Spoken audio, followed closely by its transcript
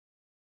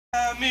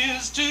Time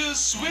is too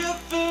swift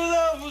for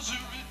those who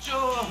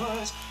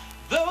rejoice,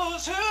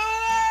 those who love.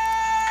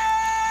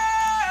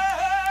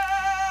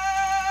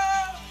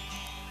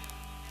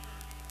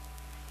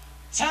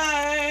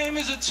 Time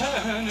is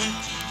eternity.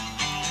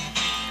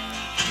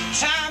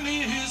 Time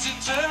is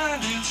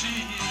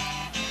eternity.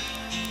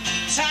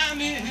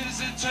 Time is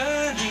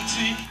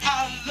eternity.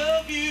 I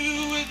love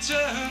you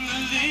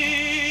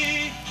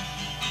eternally.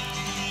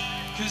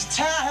 'Cause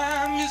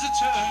time is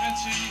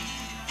eternity.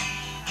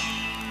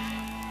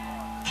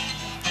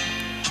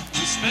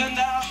 We spend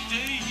our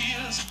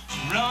days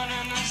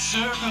running in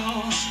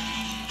circles,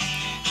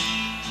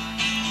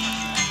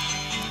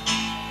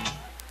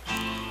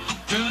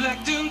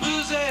 collecting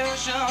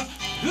possessions,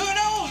 who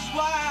knows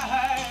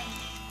why?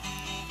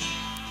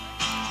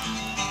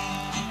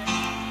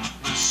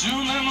 But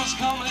soon there must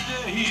come a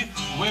day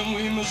when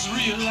we must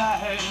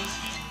realize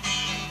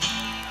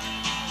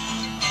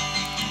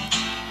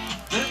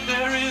that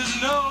there is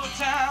no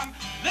time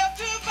left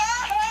to buy.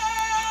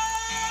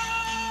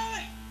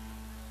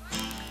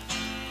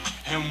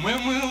 And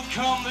when will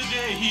come the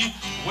day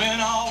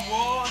when our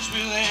wars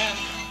will end?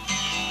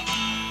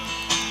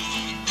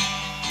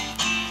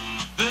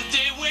 The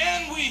day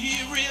when we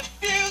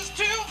refuse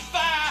to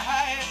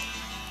fight.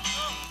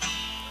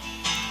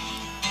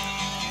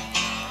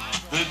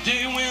 The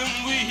day when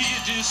we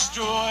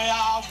destroy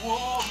our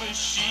war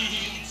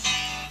machines.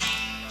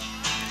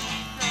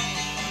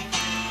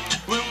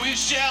 When we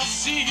shall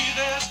see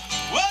this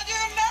world unite.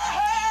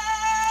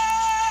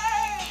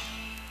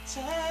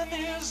 Time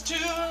is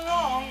too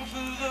long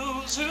for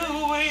those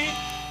who wait.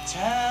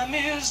 Time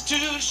is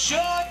too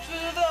short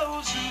for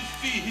those who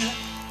fear.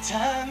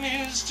 Time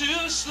is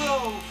too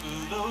slow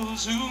for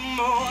those who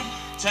mourn.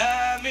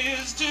 Time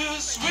is too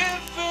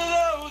swift for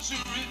those who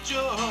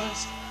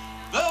rejoice,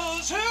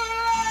 those who love.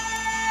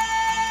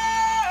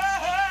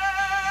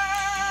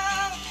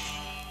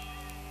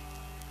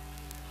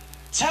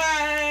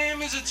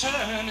 Time is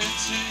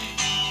eternity.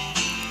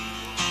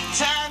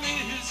 Time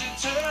is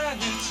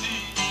eternity.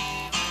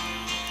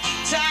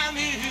 Time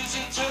is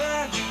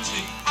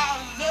eternity. I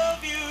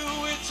love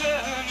you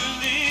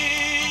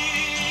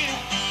eternally.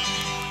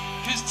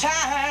 'Cause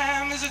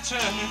time is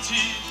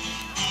eternity.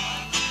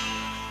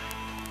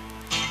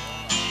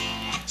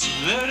 So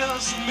let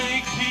us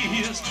make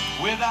peace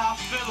with our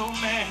fellow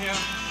man.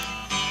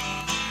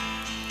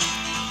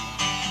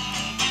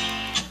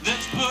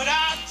 Let's put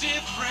our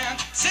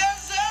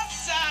differences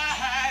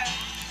aside.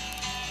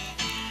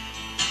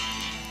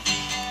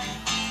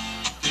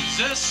 'Cause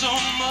there's so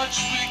much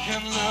we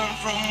can learn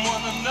from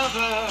one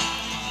another.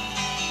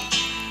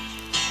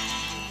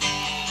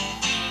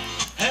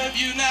 Have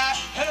you not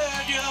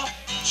heard your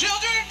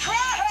children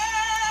cry?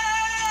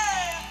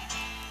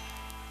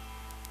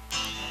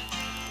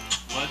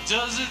 What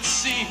does it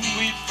seem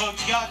we've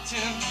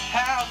forgotten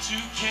how to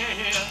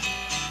care?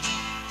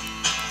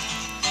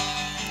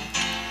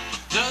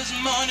 Does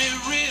money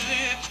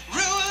really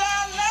rule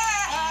our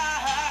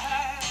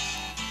lives?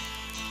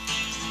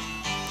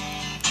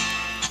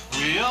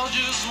 We all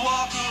just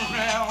walk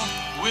around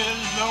with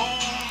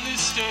lonely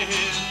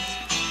stares.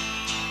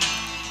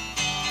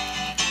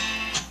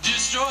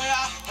 Destroy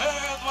our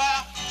earth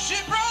while she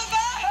provides.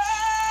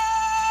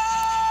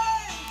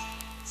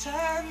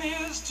 Time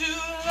is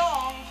too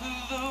long for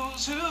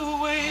those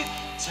who wait.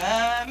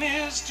 Time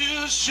is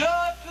too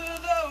short for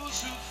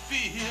those who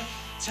fear.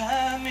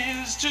 Time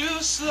is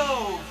too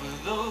slow for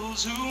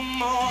those who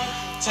mourn.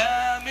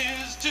 Time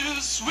is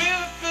too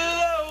swift for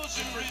those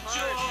who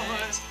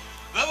rejoice,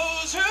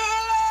 those who love.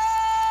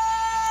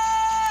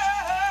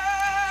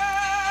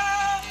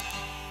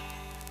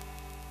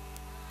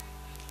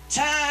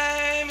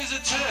 Time is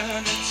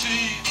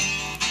eternity.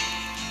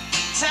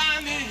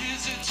 Time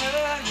is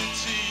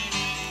eternity.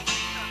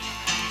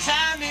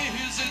 Time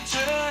is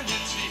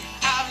eternity.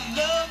 I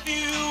love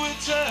you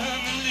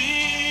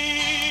eternally.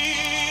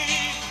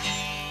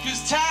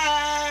 'Cause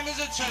time is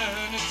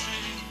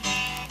eternity.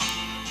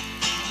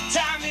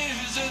 Time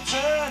is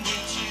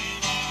eternity.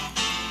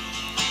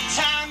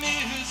 Time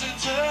is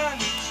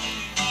eternity.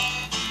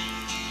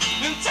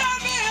 And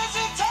time is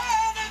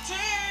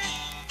eternity.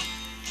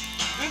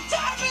 And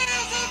time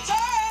is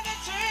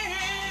eternity.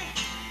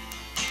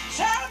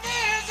 Time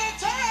is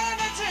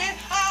eternity.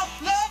 I'll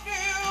love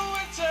you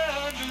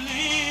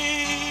eternally.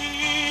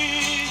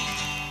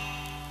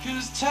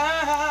 'Cause time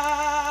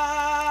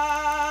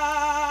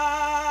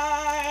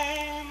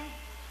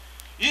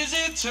is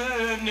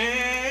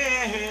eternity.